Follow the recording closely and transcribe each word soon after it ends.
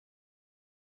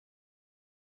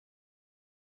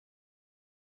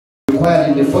were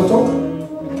in the photo.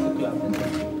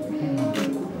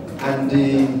 And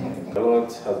a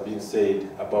lot has been said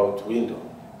about Windle.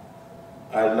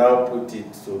 I'll now put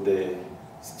it to the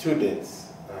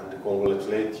students and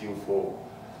congratulate you for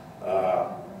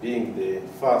being the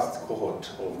first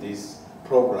cohort of this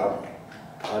program.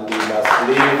 And we must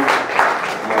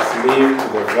live to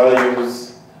the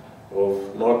values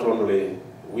of not only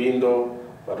Windle,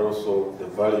 but also the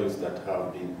values that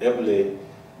have been ably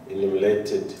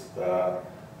enumerated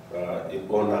in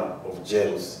honor of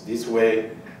James. This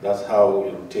way, that's how we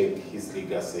will take his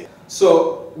legacy.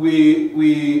 So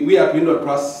we at Windle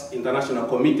Trust International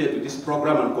committed to this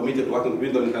program and committed to working with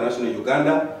Windle International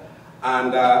Uganda.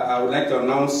 And I would like to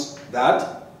announce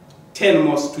that 10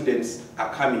 more students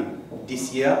are coming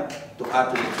this year to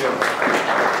add to the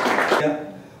 12.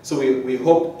 So we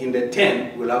hope in the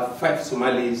 10 we'll have 5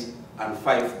 Somalis and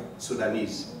 5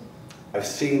 Sudanese. I've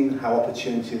seen how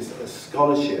opportunities as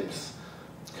scholarships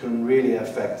can really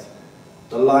affect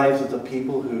the lives of the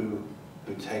people who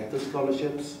take the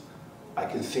scholarships. I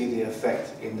can see the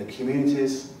effect in the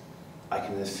communities. I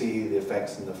can see the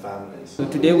effects in the families. So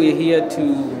today we're here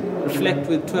to reflect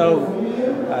with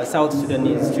 12 South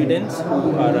Sudanese students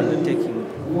who are undertaking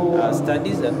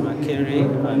studies at Makerere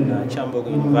and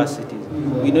Chambogo universities.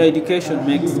 We know education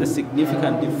makes a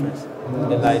significant difference in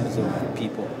the lives of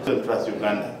people. Trust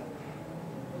Uganda.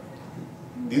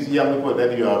 These young people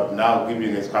that you are now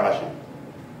giving a scholarship,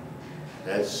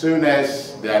 as soon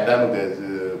as they are done with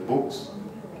the books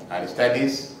and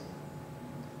studies,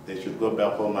 they should go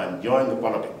back home and join the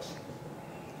politics.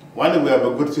 When we have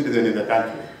a good citizen in the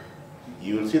country,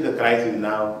 you will see the crisis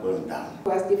now going down. I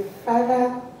was the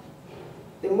father,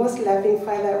 the most loving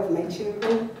father of my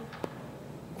children.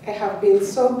 I have been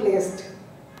so blessed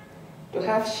to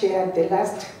have shared the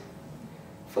last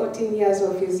 14 years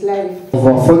of his life.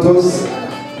 For photos,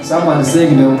 someone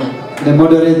saying, the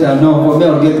moderator, no,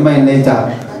 I'll get mine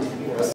later.